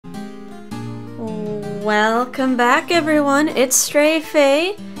Welcome back, everyone. It's Stray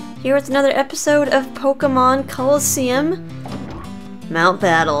Faye here with another episode of Pokemon Colosseum Mount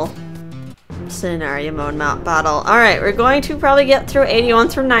Battle. Scenario mode Mount Battle. Alright, we're going to probably get through 81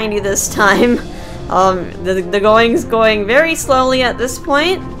 through 90 this time. The going's going very slowly at this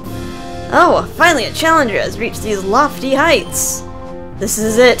point. Oh, finally a challenger has reached these lofty heights. This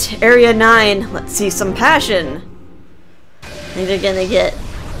is it, Area 9. Let's see some passion. Things are gonna get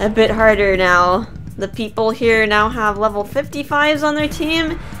a bit harder now. The people here now have level 55s on their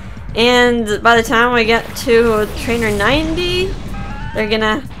team, and by the time we get to trainer 90, they're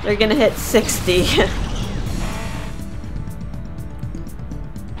gonna hit 60.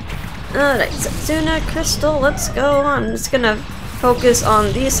 Alright, Setsuna, Crystal, let's go. I'm just gonna focus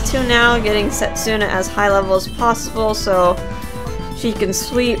on these two now, getting Setsuna as high level as possible so she can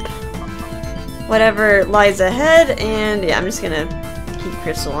sweep whatever lies ahead, and yeah, I'm just gonna keep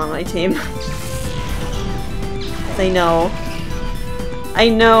Crystal on my team. I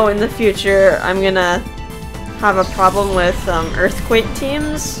know in the future I'm gonna have a problem with earthquake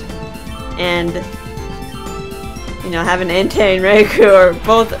teams, and you know, having Entei and Raikou are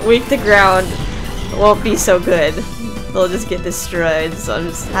both weak to ground won't be so good. They'll just get destroyed, so I'm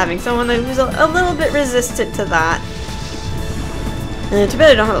just having someone who's a little bit resistant to that. Too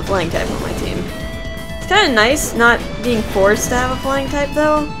bad I don't have a flying type on my team. It's kind of nice not being forced to have a flying type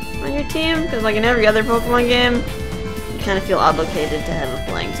though on your team, because like in every other Pokemon game, you kind of feel obligated to have a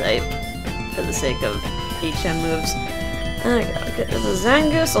flying type for the sake of HM moves. I gotta get rid of the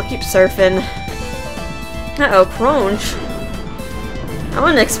Zangoose, I'll keep surfing. Uh-oh, Crunch. I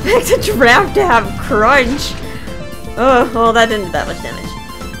wouldn't expect a giraffe to have Crunch. Oh, well that didn't do that much damage.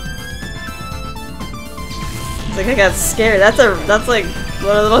 It's like I got scared. That's like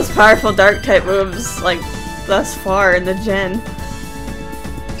one of the most powerful dark type moves like thus far in the gen.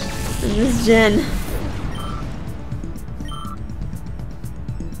 In this gen.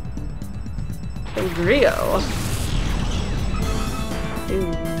 Grio.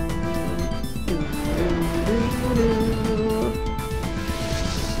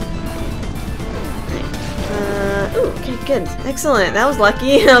 Ooh, okay, good. Excellent. That was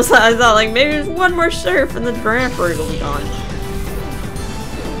lucky. I thought like maybe there's one more surf and the giraffe bird will be gone.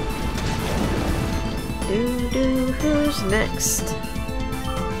 Who's next?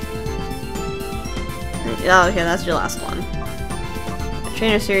 Oh, okay, that's your last one. The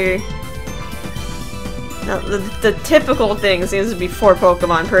trainers here. Now, the typical thing seems to be 4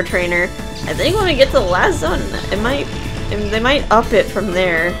 Pokemon per trainer. I think when we get to the last zone, they might up it from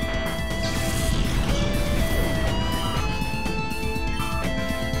there.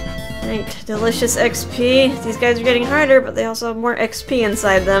 Right, delicious XP. These guys are getting harder, but they also have more XP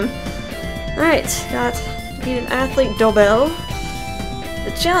inside them. Alright, got defeated athlete Dobell.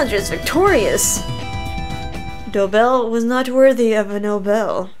 The challenger is victorious. Dobell was not worthy of a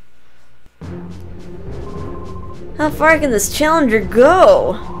Nobel. How far can this challenger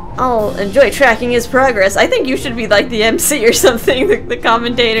go? I'll enjoy tracking his progress. I think you should be like the MC or something, the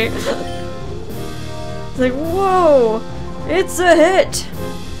commentator. It's like, whoa, it's a hit.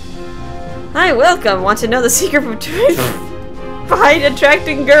 Hi, welcome. Want to know the secret behind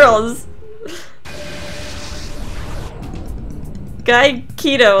attracting girls? Guy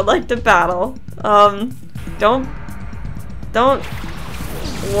Keto would like to battle. Don't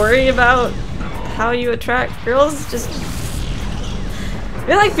worry about how you attract girls. Just I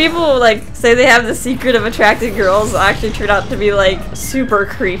feel like people like say they have the secret of attracting girls actually turn out to be like super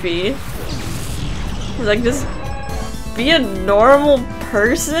creepy. Like just be a normal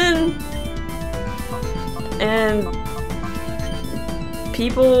person and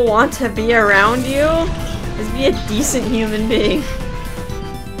people want to be around you. Just be a decent human being.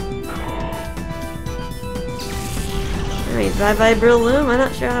 Alright, bye-bye Breloom. I'm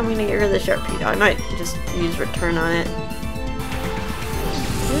not sure how I'm gonna get rid of the Sharpedo. I might just use return on it.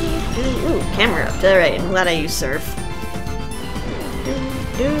 Ooh, camera up. Alright, I'm glad I used Surf.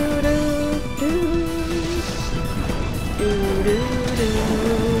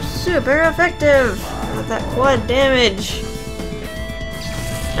 Super effective! Got that quad damage.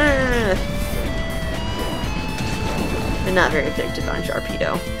 But not very effective on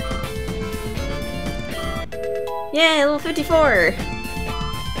Sharpedo. Yay, level 54!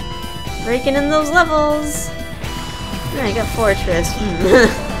 Breaking in those levels! Alright, got Fortress.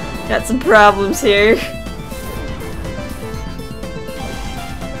 Got some problems here.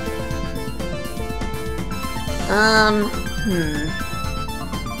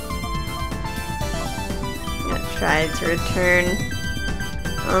 Gonna try to return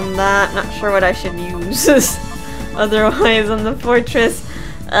on that. Not sure what I should use otherwise on the Fortress.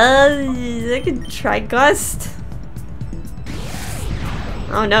 I could try Gust.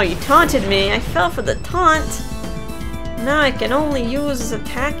 Oh no, you taunted me. I fell for the taunt. Now I can only use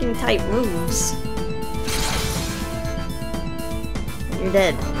attacking type moves. You're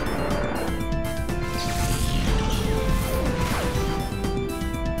dead.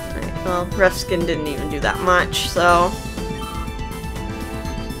 Alright, well, Rough Skin didn't even do that much, so...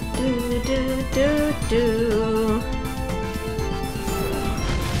 Do.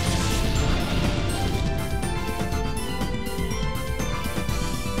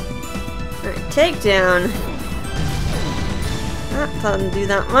 Alright, takedown. That doesn't do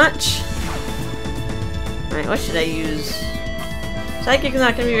that much. Alright, what should I use? Psychic's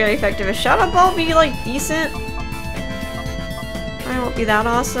not gonna be very effective. Is Shadow Ball be like decent? I won't be that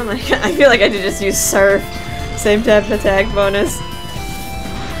awesome. I feel like I could just use Surf. Same type of attack bonus.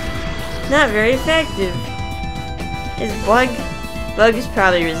 Not very effective. Is Bug? Bug is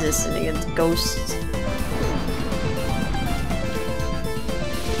probably resistant against Ghosts.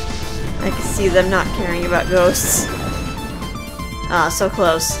 I can see them not caring about Ghosts. Ah, so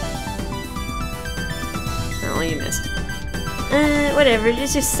close. Oh, you missed. Whatever,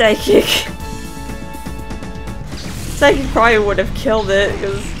 just use Psychic. Psychic probably would have killed it,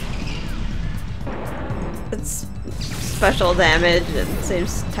 because it's special damage and same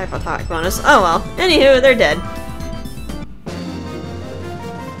type of attack bonus. Oh well. Anywho, they're dead.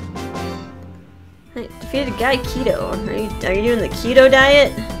 Hey, defeated guy Keto. Are you doing the keto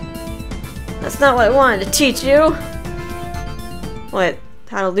diet? That's not what I wanted to teach you. What?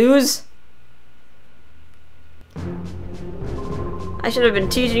 How to lose? I should have been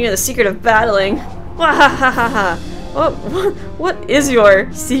teaching you the secret of battling. Wahahaha. What is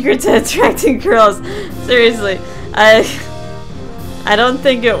your secret to attracting girls? Seriously, I don't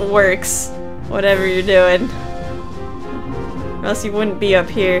think it works. Whatever you're doing, or else you wouldn't be up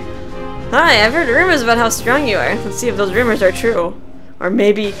here. Hi, I've heard rumors about how strong you are. Let's see if those rumors are true, or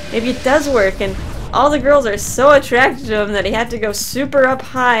maybe it does work, and all the girls are so attracted to him that he had to go super up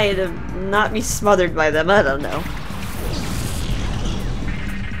high to not be smothered by them. I don't know.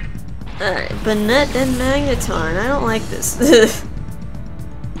 Alright, Banette and Magneton. I don't like this.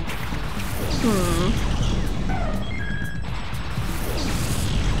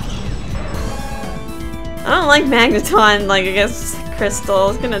 I don't like Magneton, like, against Crystal. I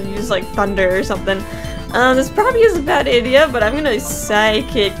was gonna use, like, Thunder or something. This probably is a bad idea, but I'm gonna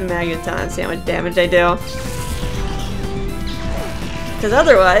Psychic the Magneton, see how much damage I do. Because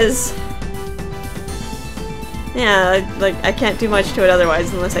otherwise... yeah, like, I can't do much to it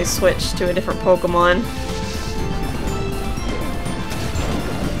otherwise unless I switch to a different Pokemon.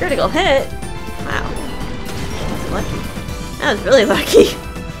 Critical hit? Wow. That's lucky. That was really lucky.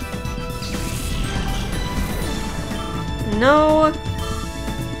 No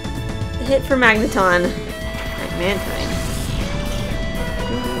hit for Magneton. Alright, Mantine.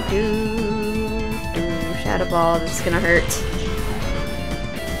 Shadow Ball, this is gonna hurt.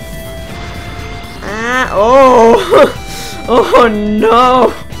 Ah, oh! Oh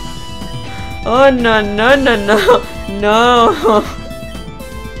no! Oh no, no, no, no! No!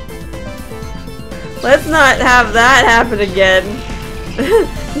 Let's not have that happen again.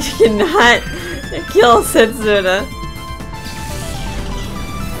 You cannot kill Setsuna.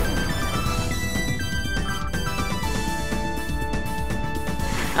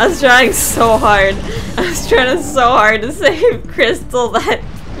 I was trying so hard. I was trying so hard to save Crystal that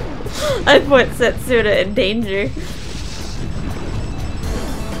I put Setsuna in danger.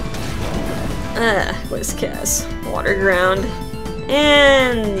 Whiscash. Water Ground.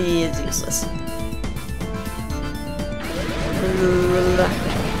 And he is useless.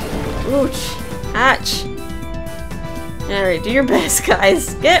 Ouch. Hatch. Alright, do your best,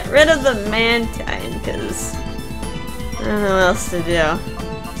 guys. Get rid of the Mantine, because I don't know what else to do.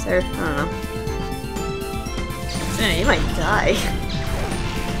 Surf? I don't know. Yeah, you might die.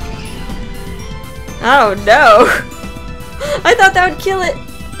 Oh no! I thought that would kill it!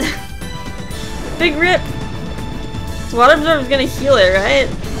 Big rip! So Water Absorb is gonna heal it, right?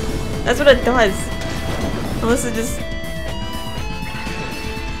 That's what it does. Unless it just...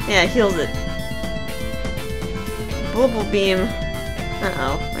 yeah, it heals it. Bubble Beam.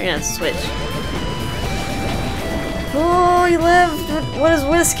 Uh-oh, we're gonna have to switch. Oh, he lived! What is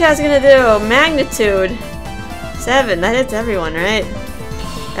Whiscash gonna do? Magnitude! 7, that hits everyone, right?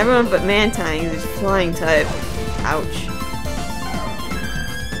 Everyone but Mantine, because he's flying type. Ouch.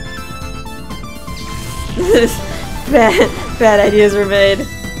 Bad ideas were made.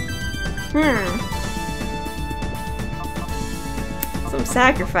 Some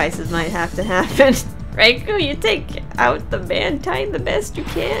sacrifices might have to happen. Raikou, you take out the Mantine the best you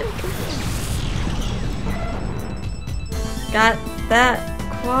can. Got that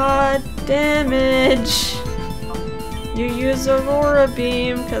quad damage. You use Aurora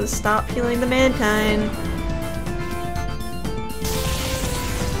Beam, cause stop healing the Mantine.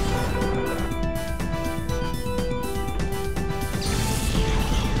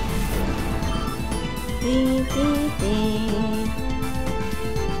 Dee, dee, dee.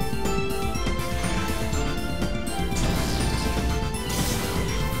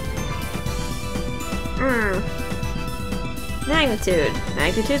 Magnitude.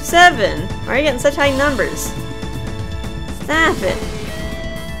 Magnitude 7. Why are you getting such high numbers? Stop it.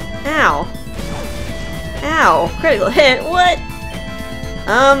 Ow. Ow. Critical hit. What?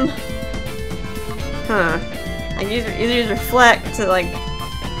 Huh. I can either use Reflect to, like,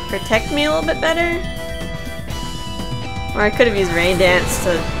 protect me a little bit better. Or I could have used Rain Dance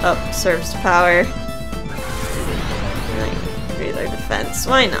to up Surf's power. Like, increase our defense.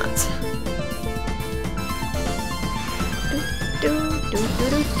 Why not?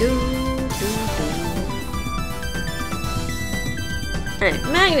 Alright,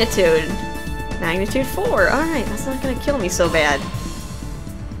 Magnitude. Magnitude 4. Alright, that's not gonna kill me so bad.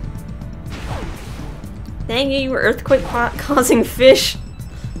 Dang you earthquake causing fish.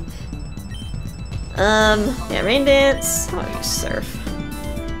 Yeah, Rain Dance. Oh, you Surf.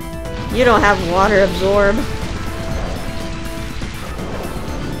 You don't have Water Absorb.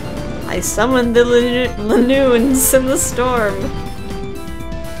 I summoned the Lanoons in the storm.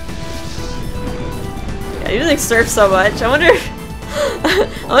 Yeah, I usually Surf so much. I wonder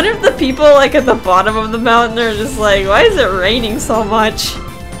if the people like at the bottom of the mountain are just like, why is it raining so much?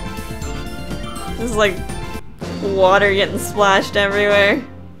 There's like water getting splashed everywhere.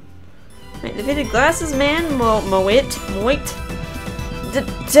 Right, defeated Glasses Man, Moit.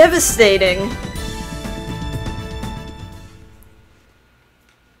 Devastating.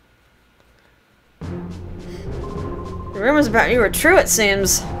 The rumors about you were true, it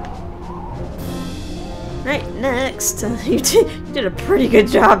seems. Right, next. You did a pretty good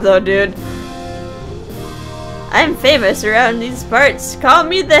job, though, dude. I'm famous around these parts. Call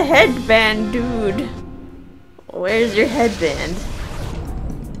me the headband dude. Where's your headband?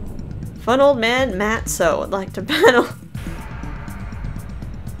 Fun old man Matzo would like to battle.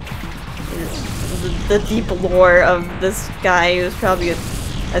 The deep lore of this guy who was probably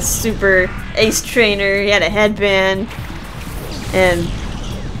a super ace trainer. He had a headband, and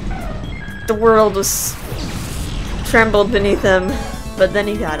the world was trembled beneath him. But then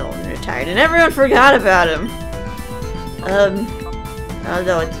he got old and retired, and everyone forgot about him. I don't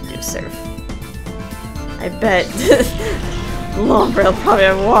know what to do, Surf. I bet Lombra will probably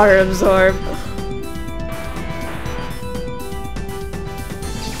have Water Absorb.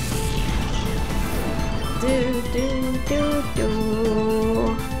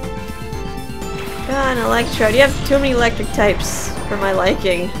 God, an Electrode. You have too many electric types for my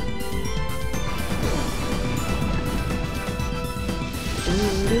liking.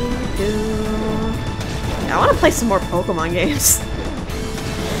 I want to play some more Pokemon games.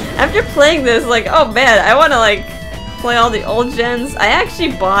 After playing this, like, oh man, I want to like play all the old gens. I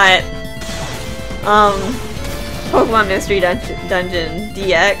actually bought Pokemon Mystery Dungeon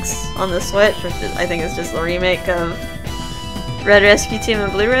DX on the Switch, which is, I think is just a remake of Red Rescue Team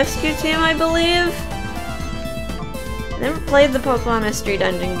and Blue Rescue Team, I believe. Never played the Pokemon Mystery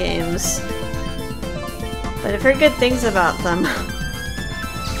Dungeon games, but I've heard good things about them.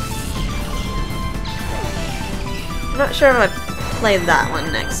 I'm not sure if I played that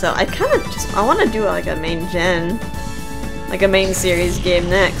one next, so I kind of just I want to do like a main gen, like a main series game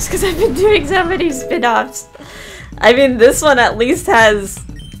next, because I've been doing so many spin-offs. I mean, this one at least has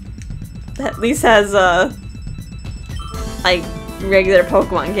like regular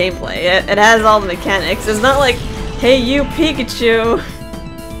Pokemon gameplay. It has all the mechanics. It's not like, hey you Pikachu,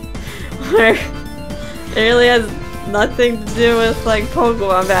 where it really has nothing to do with like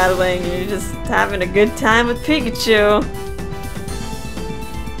Pokemon battling. You're just having a good time with Pikachu.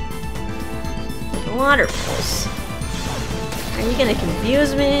 Water Pulse. Are you gonna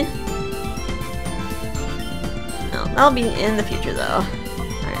confuse me? No, that'll be in the future though.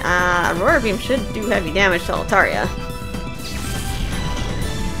 Alright, Aurora Beam should do heavy damage to Altaria.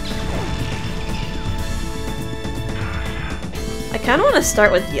 I kinda wanna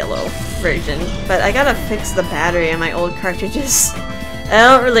start with yellow version, but I gotta fix the battery in my old cartridges. I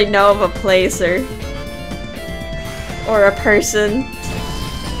don't really know of a place or a person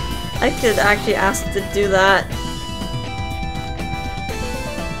I could actually ask to do that.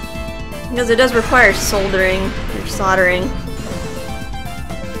 Because it does require soldering or soldering.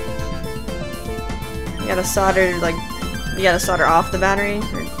 You gotta solder like you gotta solder off the battery,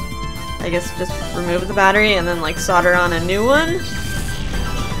 or I guess just remove the battery and then like solder on a new one.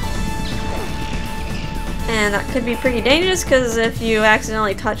 And that could be pretty dangerous because if you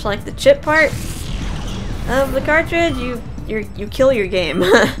accidentally touch like the chip part of the cartridge, you kill your game.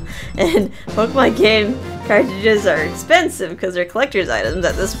 And Pokemon game cartridges are expensive because they're collector's items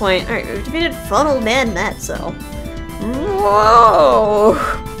at this point. Alright, we've defeated Funnel Man Matzo. Whoa!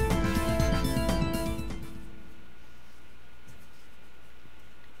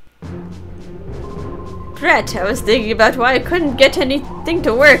 Brett, I was thinking about why I couldn't get anything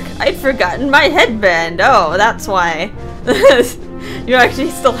to work. I'd forgotten my headband. Oh, that's why. You actually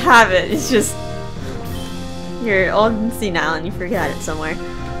still have it. It's just you're old and senile and you forgot it somewhere.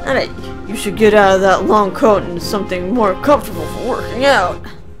 Alright, you should get out of that long coat and something more comfortable for working out.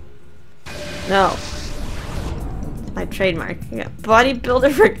 No. My trademark. You got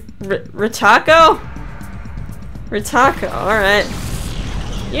bodybuilder Ritako? Ritako, alright.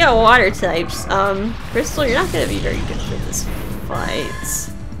 You got water types. Crystal, you're not gonna be very good for this fight.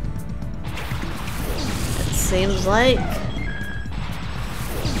 It seems like.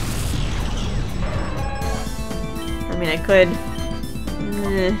 I mean, I could.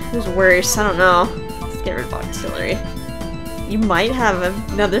 Who's worse? I don't know. Let's get rid of auxiliary. You might have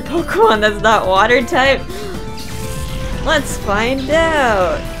another Pokemon that's not water type. Let's find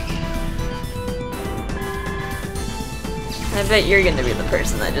out. I bet you're gonna be the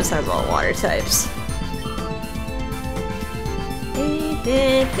person that just has all water types.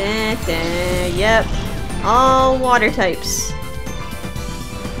 Yep, all water types.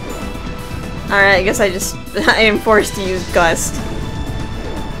 Alright, I guess I am forced to use Gust.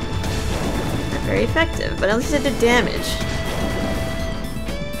 Not very effective, but at least it did damage.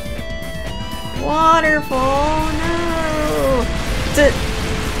 Waterfall, no!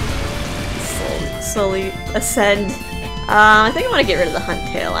 Slowly ascend. I think I want to get rid of the Hunt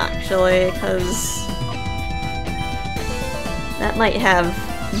Tail, actually, because that might have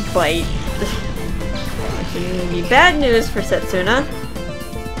Bite. Which is going to be bad news for Setsuna.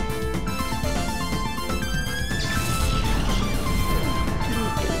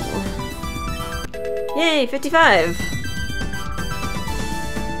 Yay, 55!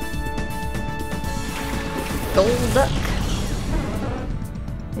 Gold Duck.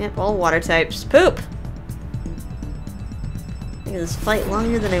 Yep, all water types. Poop! This fight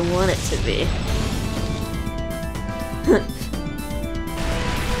longer than I want it to be.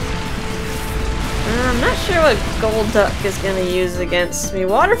 I'm not sure what Golduck is gonna use against me.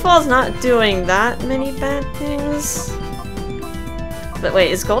 Waterfall's not doing that many bad things. But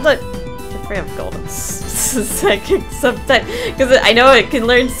wait, is Golduck... I forget if Golduck's psychic subtype. Because I know it can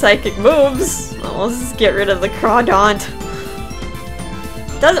learn psychic moves. Well, let's just get rid of the Crawdaunt.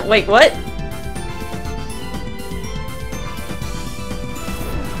 Doesn't- wait, what?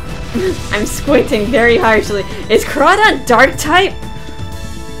 I'm squinting very harshly. Is Crawdaunt dark type?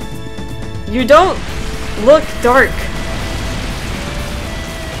 You don't look dark.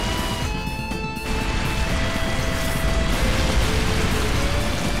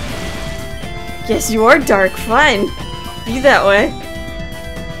 Yes, you are dark. Fine. Be that way.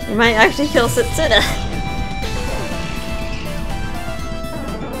 You might actually kill Setsuna.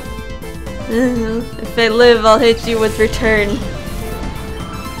 If I live, I'll hit you with return.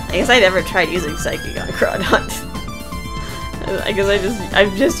 I guess I never tried using Psychic on Crawdaunt. I guess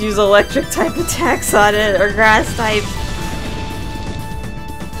I've just used electric type attacks on it, or grass type.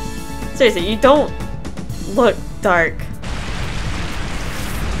 Seriously, you don't look dark.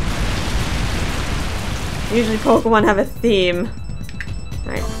 Usually Pokemon have a theme.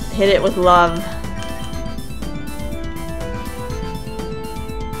 Alright, hit it with love.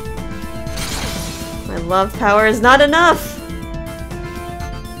 My love power is not enough!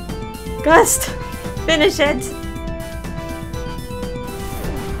 Gust! Finish it!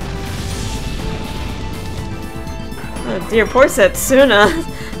 Oh dear, poor Setsuna.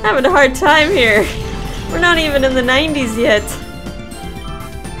 Having a hard time here. We're not even in the 90s yet.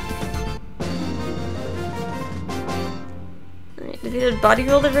 Alright, defeated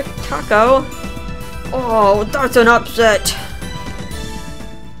bodybuilder Ritako. Oh, that's an upset!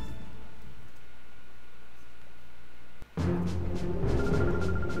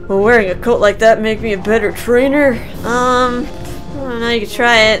 Will wearing a coat like that make me a better trainer? I don't know, you could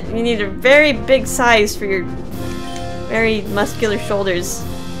try it. You need a very big size for your very muscular shoulders.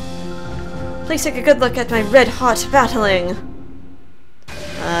 Please take a good look at my red-hot battling.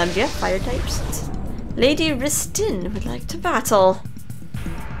 Do you have fire types? Lady Ristin would like to battle.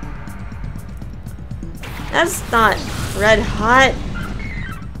 That's not red-hot.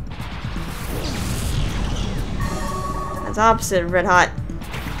 That's opposite of red hot.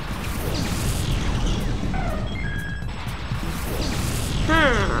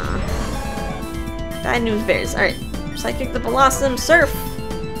 Bad news bears. Alright. Psychic the Colosseum Surf.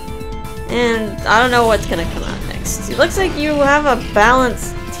 And I don't know what's gonna come out next. It looks like you have a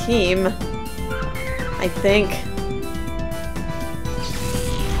balanced team. I think.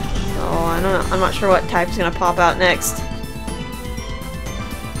 So I don't know. I'm not sure what type's gonna pop out next.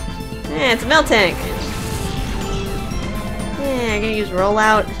 Yeah, it's a Melt Tank. Yeah, I'm gonna use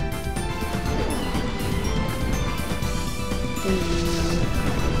Rollout.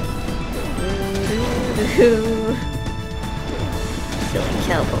 Silly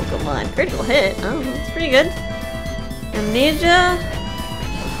cow Pokemon. Critical hit. Oh, that's pretty good. Amnesia.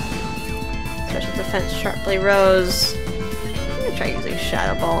 Special defense, Sharp Blade Rose. I'm gonna try using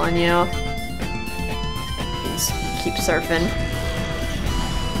Shadow Ball on you. Just keep surfing.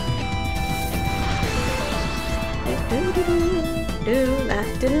 That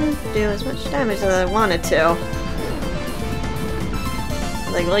didn't do as much damage as I wanted to.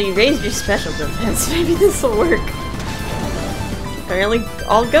 Like, well, you raised your special defense, maybe this will work. Apparently,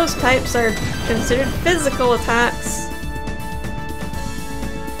 all ghost types are considered physical attacks.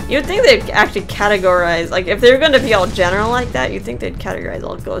 You would think they'd actually categorize, like, if they were going to be all general like that, you'd think they'd categorize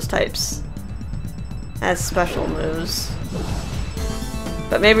all ghost types as special moves.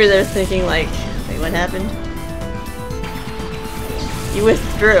 But maybe they're thinking, like, wait, what happened? You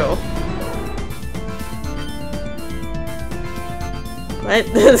withdrew. What?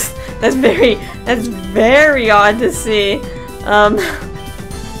 That's very odd to see.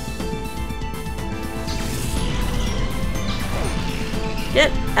 Get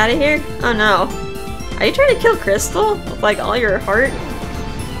out of here. Oh no. Are you trying to kill Crystal with like all your heart?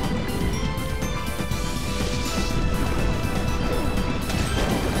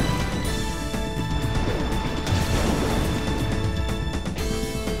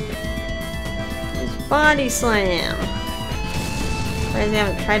 Body Slam. Surprised they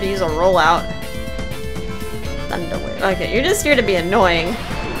haven't tried to use a rollout. Thunderwave. Okay, you're just here to be annoying.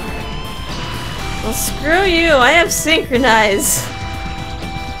 Well, screw you. I have Synchronize.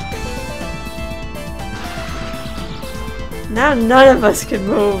 Now none of us can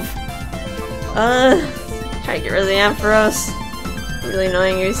move. Try to get rid of the Ampharos. Really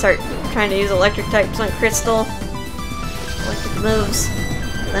annoying. You start trying to use electric types on Crystal. Electric moves.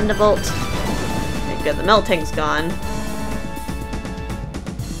 Thunderbolt. Good, the Melting's gone.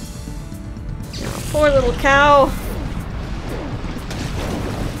 Oh, poor little cow.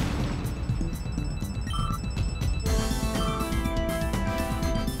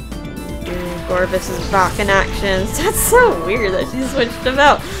 Gorbis is back in action. That's so weird that she switched him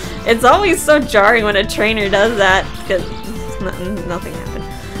out. It's always so jarring when a trainer does that, because nothing happened.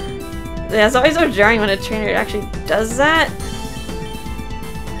 Yeah, it's always so jarring when a trainer actually does that.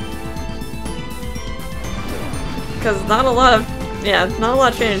 Because not a lot of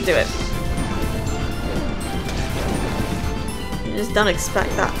trainers do it. You just don't expect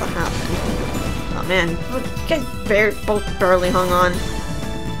that to happen. Oh man, you guys both barely hung on.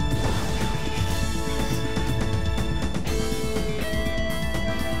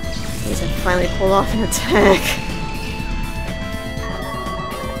 At least I finally pulled off an attack.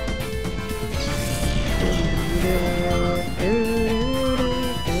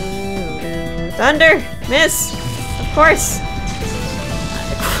 Thunder! Miss! Of course!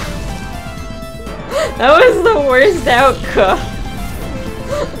 That was the worst outcome.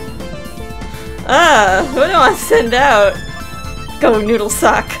 Who do I send out? Go, Noodle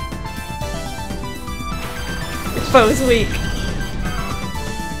Sock. Your foe's weak.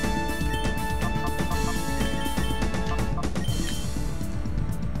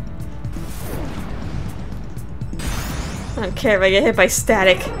 I don't care if I get hit by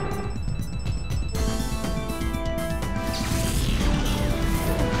static.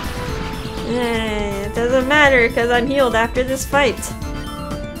 It doesn't matter because I'm healed after this fight.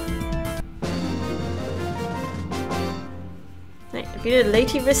 I defeated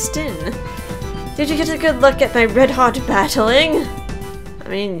Lady Ristin. Did you get a good look at my red-hot battling? I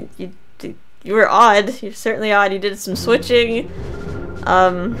mean, you were odd. You're certainly odd. You did some switching. You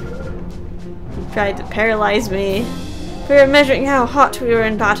tried to paralyze me. If we were measuring how hot we were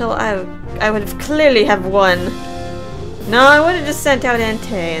in battle, I would have clearly have won. No, I would have just sent out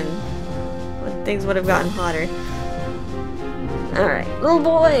Entei and things would have gotten hotter. Alright, little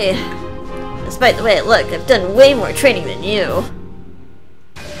boy. Despite the way I look, I've done way more training than you.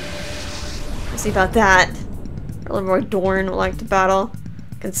 We'll see about that. A little more Dorn would like to battle.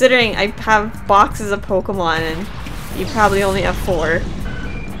 Considering I have boxes of Pokemon and you probably only have 4.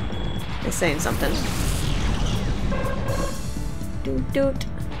 It's saying something. Doot doot.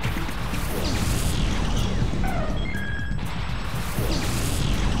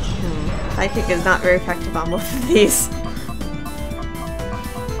 Psychic is not very effective on both of these.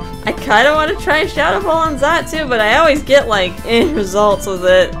 I kind of want to try Shadow Ball on Zatsu, but I always get like results with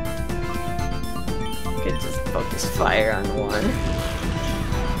it. Could just focus fire on one.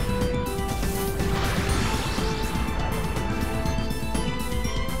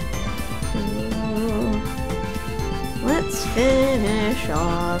 Let's finish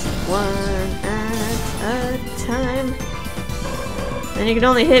off one at a time. And you can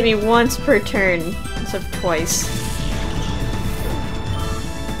only hit me once per turn, instead of twice.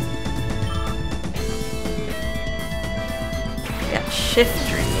 Got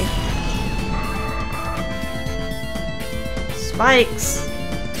Shiftry. Spikes!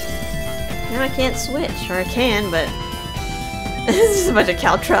 Now I can't switch, or I can, but this is a bunch of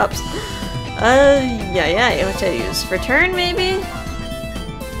Caltrops. Yeah, which I use for turn, maybe?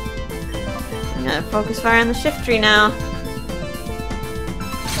 I'm gonna focus fire on the Shiftry now.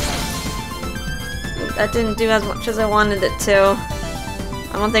 That didn't do as much as I wanted it to.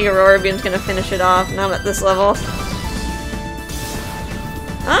 I don't think Aurora Beam's gonna finish it off, not at this level.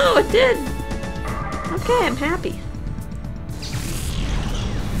 Oh, it did! Okay, I'm happy.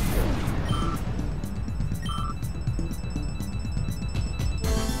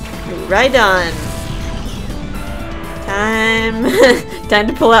 Right on. Time. Time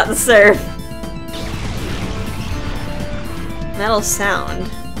to pull out the surf. Metal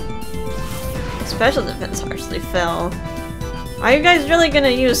Sound. Special defense harshly fell. Are you guys really gonna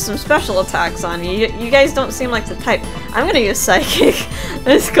use some special attacks on me? You guys don't seem like the type. I'm gonna use Psychic. I'm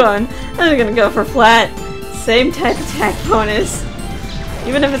just gonna go for flat. Same type attack bonus.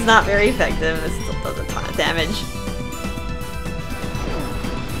 Even if it's not very effective, it still does a ton of damage.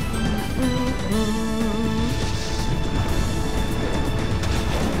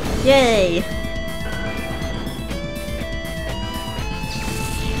 Yay!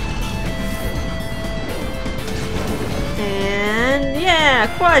 And yeah,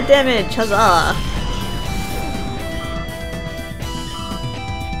 quad damage, huzzah!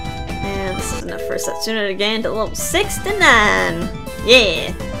 And this is enough for Setsuna to gain to level 69!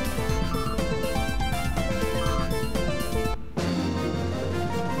 Yeah!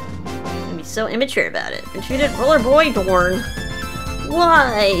 I'm be so immature about it. Been treated Roller Boy Dorn.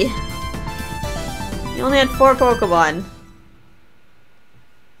 Why? You only had 4 Pokemon.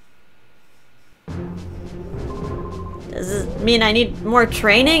 Does this mean I need more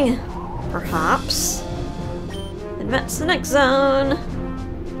training? Perhaps. Advance to the next zone.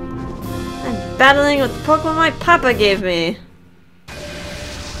 I'm battling with the Pokemon my papa gave me.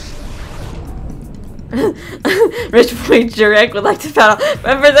 Rich Boy Jerk would like to battle.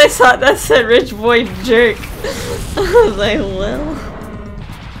 Remember I saw that said Rich Boy Jerk. I was like, well.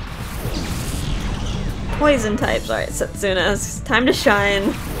 Poison types. Alright, Setsuna. It's time to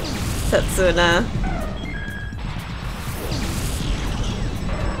shine. Setsuna.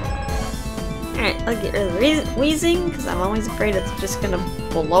 Alright, I'll get rid of the wheezing, because I'm always afraid it's just gonna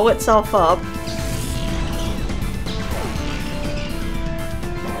blow itself up.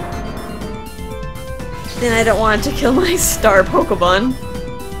 And I don't want it to kill my star Pokemon.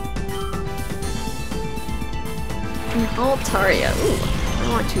 Altaria. Ooh, I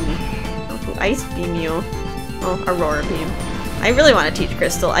want to Ice Beam you. Oh, Aurora Beam. I really want to teach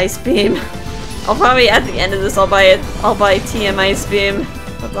Crystal Ice Beam. I'll probably at the end of this I'll buy TM Ice Beam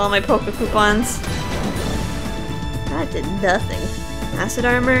with all my Poke coupons. That did nothing. Acid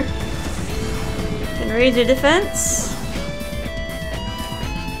armor. Can raise your defense.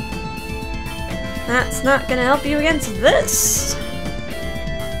 That's not gonna help you against this.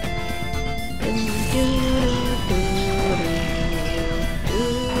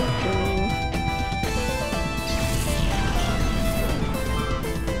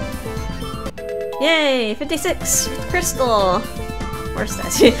 Yay! 56 with Crystal! Or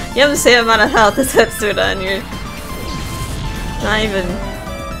stats. You have the same amount of health as Setsuna and you're not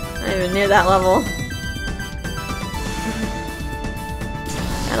even near that level.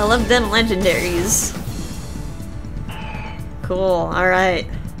 Gotta love them legendaries. Cool, alright.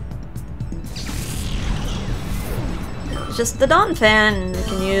 Just the Dawn Fan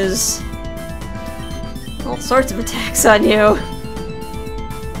can use all sorts of attacks on you.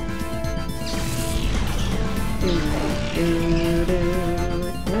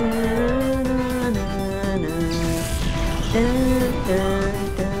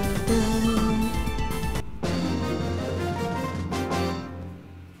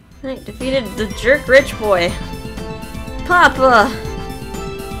 Right, defeated the jerk rich boy. Papa!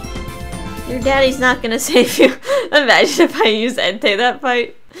 Your daddy's not gonna save you. Imagine if I used Entei that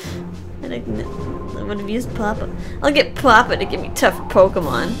fight. And I would have used Papa. I'll get Papa to give me tougher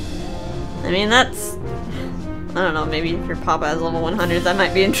Pokemon. I mean, that's... I don't know, maybe if your Papa has level 100s, I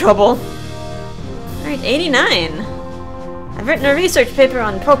might be in trouble. Alright, 89. I've written a research paper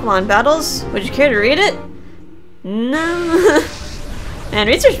on Pokemon battles. Would you care to read it? No. Man,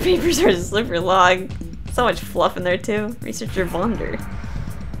 research papers are a slippery log. So much fluff in there too. Researcher Wonder.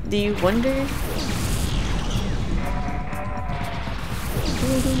 Do you wonder?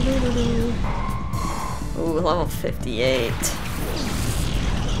 Ooh, level 58.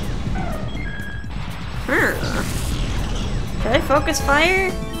 Should I focus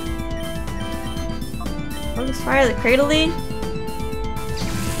fire? Focus fire the Cradily?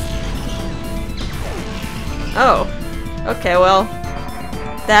 Oh. Okay, well.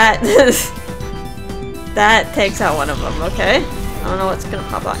 That that takes out one of them, okay? I don't know what's gonna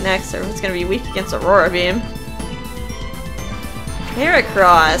pop out next, or if it's gonna be weak against Aurora Beam.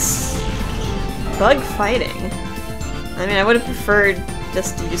 Heracross. Bug fighting. I mean, I would have preferred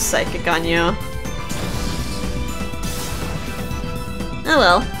just to use Psychic on you. Oh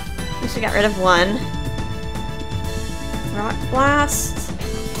well. At least we got rid of one. Rock Blast.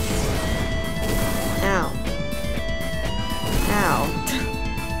 Ow. Ow.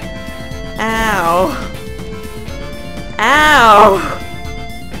 Ow. Ow!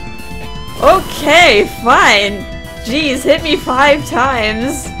 Okay, fine. Jeez, hit me 5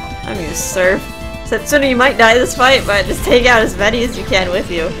 times. I'm gonna surf. Setsuna, you might die this fight, but just take out as many as you can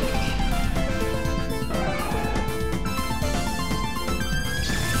with you.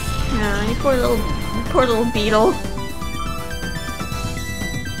 Yeah, you poor little beetle.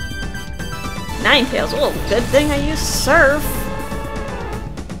 Ninetales. Oh, good thing I used Surf.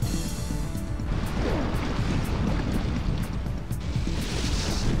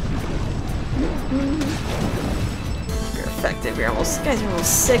 You're effective. You're almost. You guys are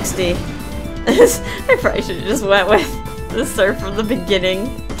almost 60. I probably should have just went with the Surf from the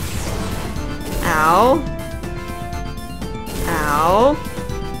beginning. Ow. Ow.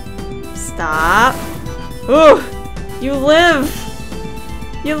 Stop. Ooh! You live!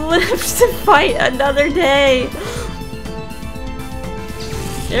 You live to fight another day!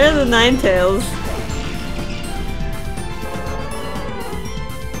 Here are the Ninetales.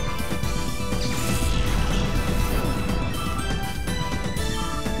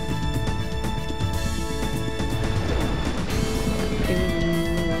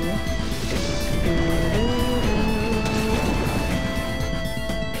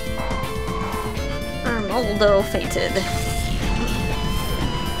 Arnoldo fainted.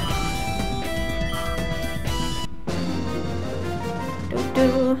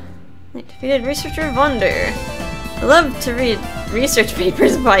 I defeated Researcher Wonder. I love to read research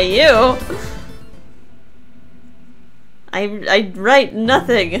papers by you. I write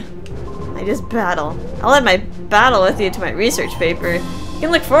nothing. I just battle. I'll add my battle with you to my research paper. You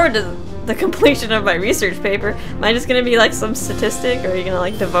can look forward to the completion of my research paper. Am I just gonna be like some statistic, or are you gonna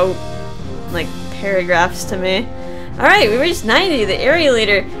like devote like paragraphs to me? Alright, we reached 90, the area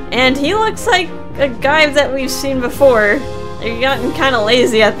leader, and he looks like a guy that we've seen before. They're gotten kind of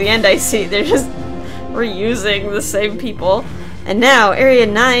lazy at the end, I see. They're just reusing the same people. And now, Area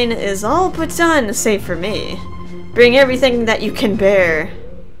 9 is all but done, save for me. Bring everything that you can bear.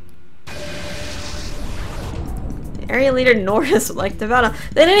 The area leader Norris would like to battle.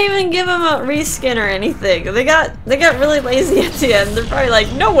 They didn't even give him a reskin or anything. They got really lazy at the end. They're probably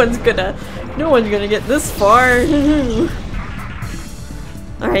like, no one's gonna get this far.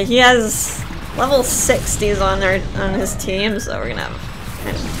 Alright, he has level 60s on his team, so we're gonna have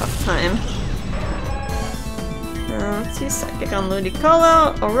kind of a tough time. Let's use Psychic on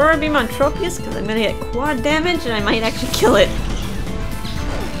Ludicolo, Aurora Beam on Tropius, because I'm gonna get quad damage and I might actually kill it.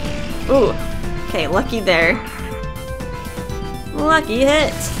 Ooh, okay, lucky there. Lucky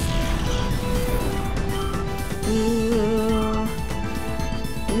hit.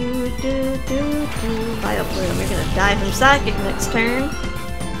 Biobloom, you're gonna die from Psychic next turn.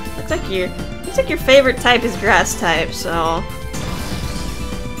 Looks like your favorite type is Grass type, so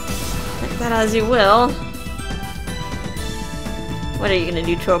take that as you will. What are you gonna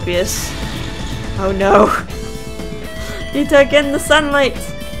do, Tropius? Oh no! He took in the sunlight!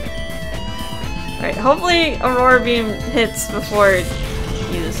 Alright, hopefully Aurora Beam hits before you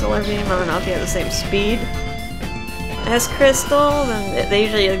use Solar Beam. I don't know if you have the same speed as Crystal, then they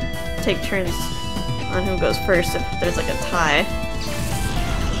usually take turns on who goes first if there's like a tie.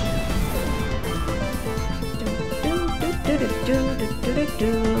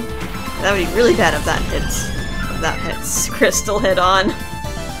 That would be really bad if that hits. Crystal hit on.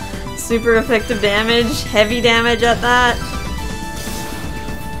 Super effective damage, heavy damage at that.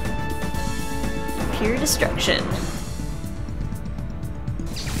 Pure destruction.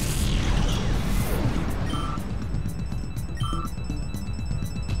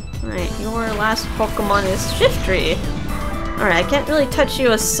 Alright, your last Pokemon is Shiftry. Alright, I can't really touch you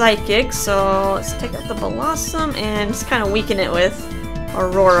with Psychic, so let's take out the Colosseum and just kind of weaken it with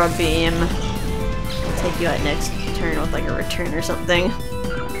Aurora Beam. I'll take you out next turn with like a return or something.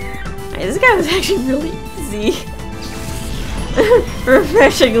 Alright, this guy was actually really easy.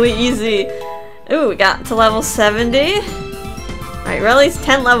 Refreshingly easy. Ooh, we got to level 70. Alright, we're at least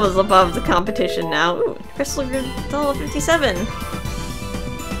 10 levels above the competition now. Ooh, Crystal Grid to level 57.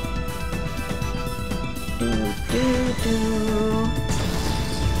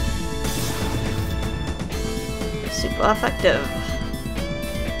 Super effective.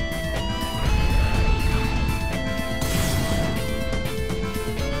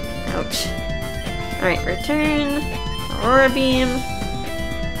 Ouch. Alright, return. Aurora Beam.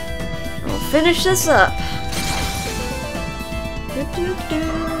 We'll finish this up. A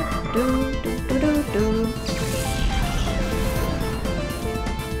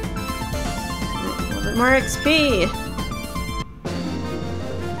little bit more XP.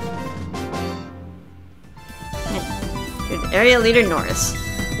 Dude, area leader Norris.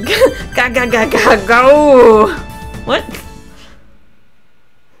 Go! What?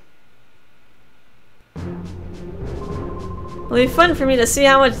 It'll be fun for me to see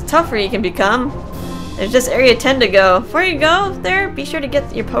how much tougher you can become. There's just Area 10 to go. Before you go there, be sure to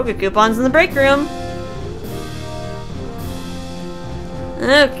get your Poke Coupons in the break room.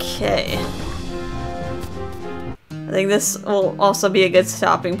 Okay. I think this will also be a good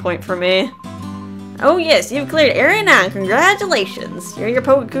stopping point for me. Oh yes, you've cleared Area 9. Congratulations! Here are your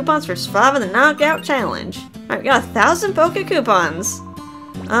Poke Coupons for surviving the Knockout Challenge. Alright, we got 1,000 Poke Coupons.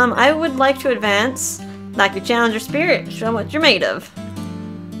 I would like to advance. Like your challenger spirit, show them what you're made of.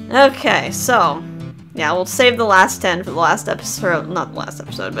 Okay, so yeah, we'll save the last 10 for the last episode, not the last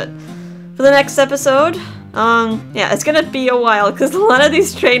episode, but for the next episode. Yeah, it's gonna be a while because a lot of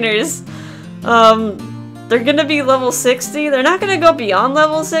these trainers, they're gonna be level 60. They're not gonna go beyond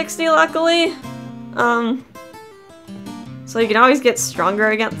level 60, luckily. So you can always get stronger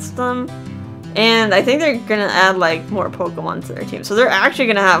against them. And I think they're gonna add like more Pokemon to their team, so they're actually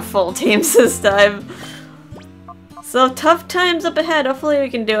gonna have full teams this time. So tough times up ahead. Hopefully we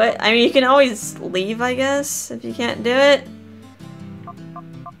can do it. I mean, you can always leave, I guess, if you can't do it.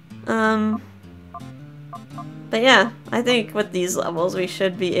 But yeah, I think with these levels we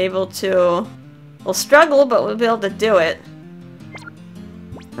should be able to... We'll struggle, but we'll be able to do it.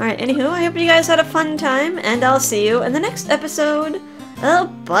 Alright, anywho, I hope you guys had a fun time, and I'll see you in the next episode. Oh,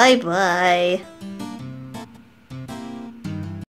 bye-bye.